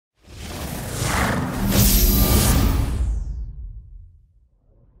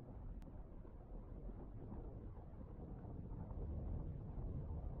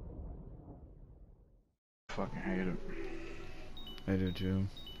Fucking hate it. I do too.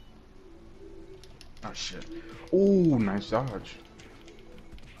 Oh shit. Ooh, nice dodge.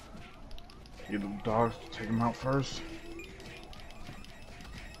 Get the dogs to take him out first.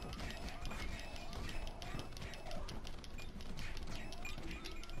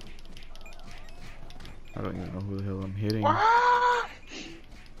 I don't even know who the hell I'm hitting. Ah!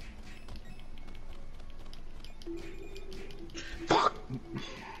 Fuck!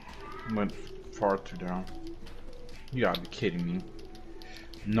 Went far too down. You gotta be kidding me.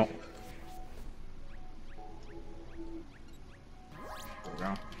 No. Go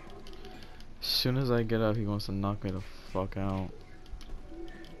down. As soon as I get up, he wants to knock me the fuck out.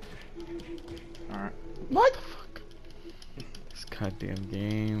 Alright. What the fuck? This goddamn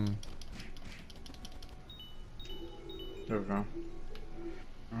game. There we go.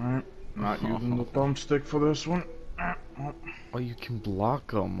 Alright. Not using the thumbstick for this one. Oh, you can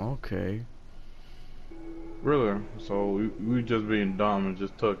block them. Okay. Really? So we just being dumb and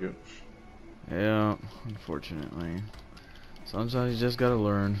just took it. Yeah, unfortunately. Sometimes you just gotta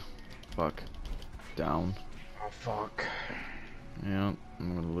learn. Fuck. Down. Oh fuck. Yeah,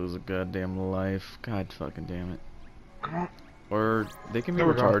 I'm gonna lose a goddamn life. God fucking damn it. Come on. Or they can be There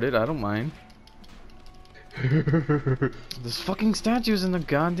we go. retarded, I don't mind. This fucking statue's in the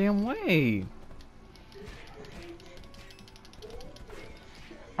goddamn way.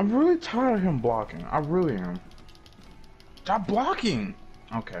 I'm really tired of him blocking. I really am. Stop blocking!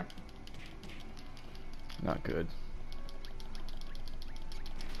 Okay. Not good.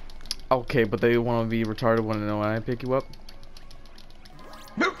 Okay, but they want to be retarded when I pick you up?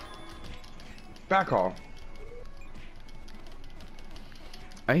 Back off.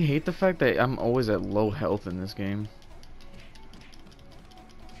 I hate the fact that I'm always at low health in this game.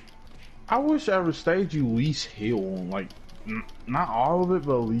 I wish every stage you at least heal. Like, not all of it,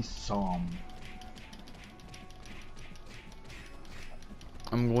 but at least some.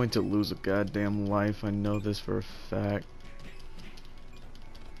 I'm going to lose a goddamn life. I know this for a fact.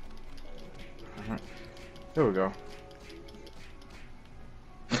 There we go.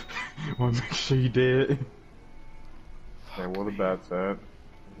 Wanna make sure you did. Okay, where the bat's at?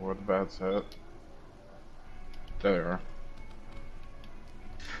 Where the bat's at? There they are.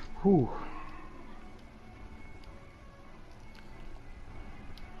 Whew.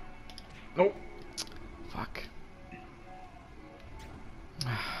 Nope. Fuck.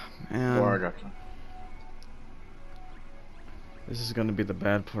 Man. Boy, I got you. This is gonna be the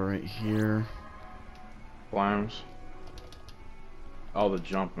bad part right here. Flames. All the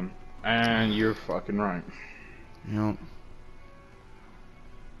jumping. And you're fucking right. Yep.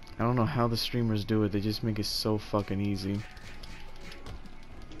 I don't know how the streamers do it. They just make it so fucking easy.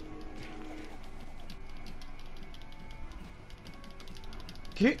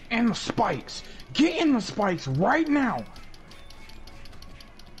 Get in the spikes! Get in the spikes right now!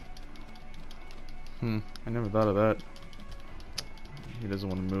 I never thought of that. He doesn't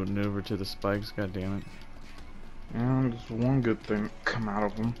want to maneuver to the spikes, god damn it. And there's one good thing come out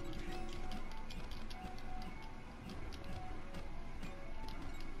of them.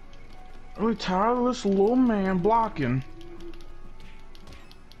 Really tired of this little man blocking.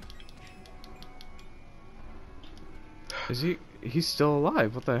 Is he's still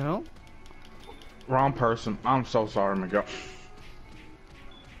alive, what the hell? Wrong person. I'm so sorry, Miguel.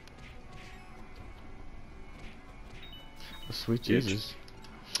 Oh, sweet Jesus.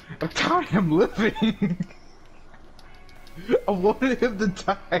 I'm tired of him living. I wanted him to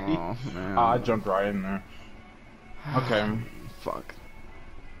die. Oh, man. I jumped right in there. Okay. Fuck.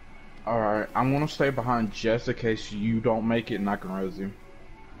 Alright, I'm gonna stay behind just in case you don't make it and I can res you.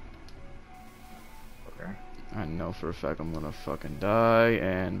 Okay. I know for a fact I'm gonna fucking die,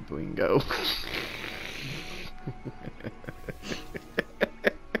 and bingo.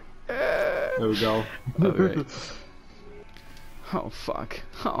 There we go. Okay. Oh fuck.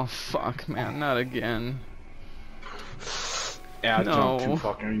 Oh fuck, man, not again. Yeah, I No. jumped too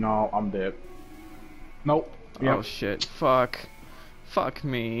fucking. No, I'm dead. Nope. Yep. Oh shit. Fuck. Fuck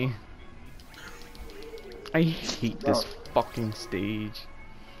me. I hate this fucking stage.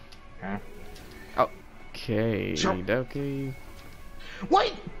 Okay. Okay. Jump. Okay.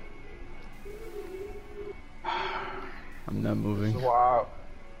 Wait! I'm not moving.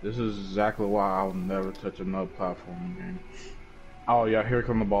 This is exactly why I'll never touch another platform game. Oh yeah, here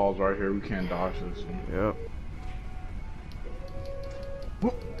come the balls right here. We can't dodge this one. Yep.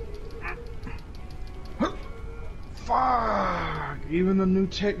 Fuck! Even the new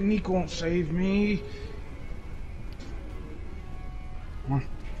technique won't save me.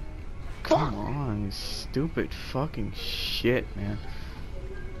 Come on, you stupid fucking shit, man.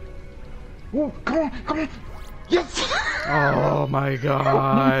 Whoa, come on, come on. Yes! Oh my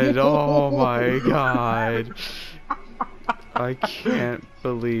god. Oh my god. I can't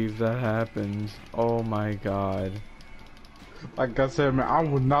believe that happened. Oh my god. Like I said, man, I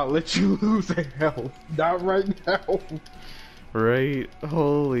would not let you lose a health. Not right now. Right?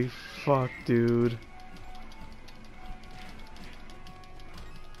 Holy fuck, dude.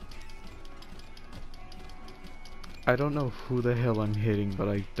 I don't know who the hell I'm hitting, but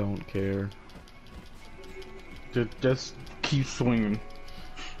I don't care. Just keep swinging.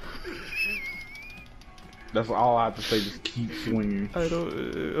 That's all I have to say. Just keep swinging. I don't.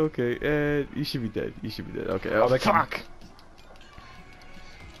 Okay, you should be dead. You should be dead. Okay. Oh, Oh, they come. fuck!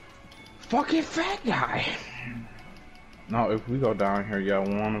 Fucking fat guy. No, if we go down here, yeah,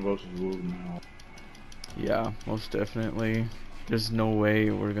 one of us is losing now. Yeah, most definitely. There's no way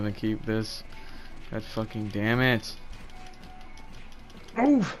we're gonna keep this. God fucking damn it.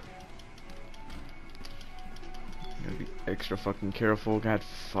 Move! Gotta be extra fucking careful. God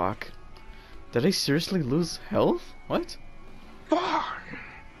fuck. Did I seriously lose health? What? Fuck!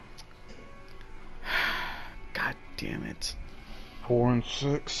 God damn it. 4 and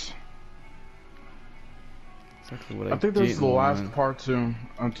 6. Exactly what I think this is the didn't last want. part too,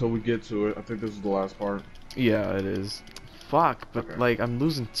 until we get to it. I think this is the last part. Yeah, it is. Fuck, but Okay. like I'm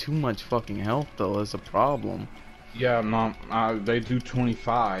losing too much fucking health though. That's a problem. Yeah, no, they do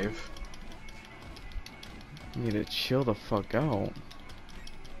 25. You need to chill the fuck out.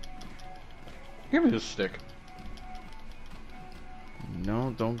 Give me this stick.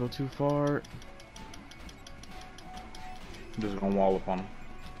 No, don't go too far. I'm just gonna wall up on him.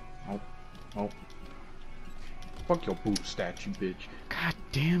 Nope. Nope. Fuck your poop statue, bitch. God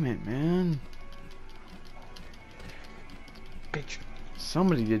damn it, man. Bitch.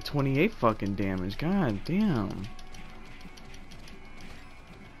 Somebody did 28 fucking damage. God damn.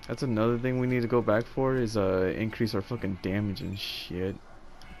 That's another thing we need to go back for is increase our fucking damage and shit.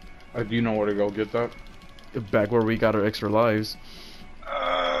 Do you know where to go get that? Back where we got our extra lives.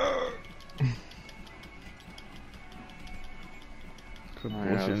 Quit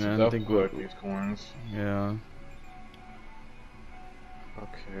bullshit, man. I think we'll... these coins. Yeah.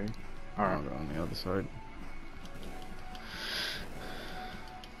 Okay. I'll Alright. go on the other side.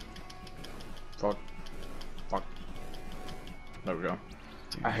 Fuck. Fuck. There we go.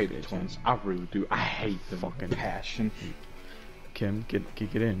 Damn, I hate the bitch. twins. I really do. I hate the Fucking passion. Kim, get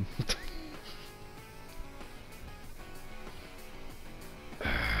in.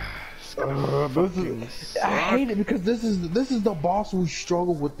 This is, I hate it because this is the boss we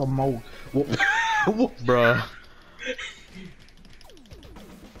struggle with the most. Bruh.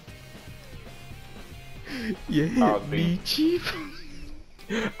 You hit me, Chief.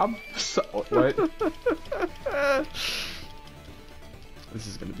 I'm so what? This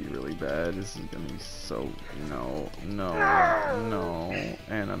is gonna be really bad. This is gonna be so no, and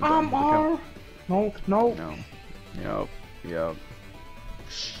I'm done with the count. No. No. Yep.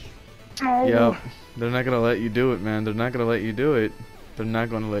 No. Yep. They're not gonna let you do it, man. They're not gonna let you do it. They're not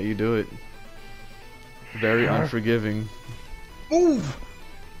gonna let you do it. Very unforgiving. Move.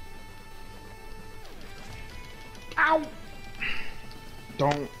 Ow.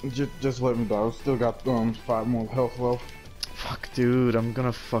 Don't just let me die. I still got 5 more health left. Fuck, dude. I'm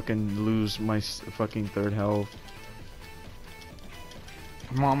gonna fucking lose my fucking third health.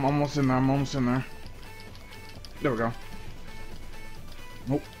 Come on, I'm almost in there. I'm almost in there. There we go.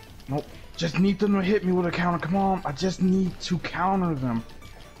 Nope. Just need them to hit me with a counter. Come on. I just need to counter them.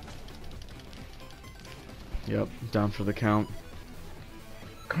 Yep. Down for the count.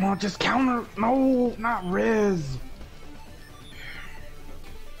 Come on, just counter. No, not Riz.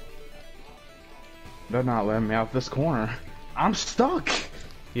 They're not letting me out this corner. I'm stuck.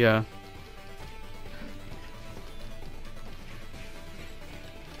 Yeah.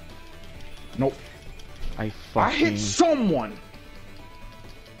 Nope. I I hit someone.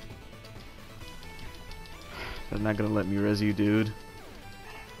 They're not gonna let me res you, dude.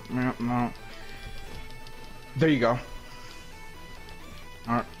 No. There you go.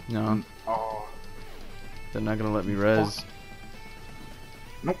 Alright. No. Oh. They're not gonna let me res.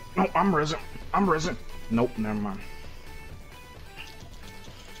 Fuck. Nope. I'm resin. Nope, never mind.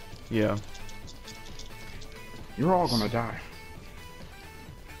 Yeah. You're all gonna die.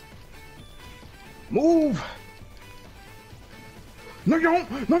 Move! No, you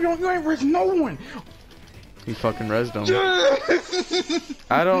don't! You ain't resin no one! He fucking resed him.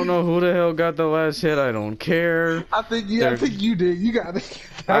 I don't know who the hell got the last hit. I don't care. I think you did. You got it.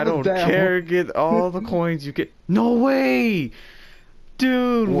 I don't care. Get all the coins you get. No way,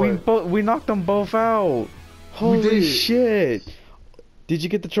 dude. We knocked them both out. Holy shit! Did you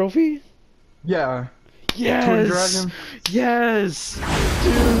get the trophy? Yeah. Twin Yes! Dragon. Yes!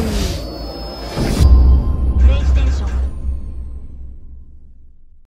 Dude!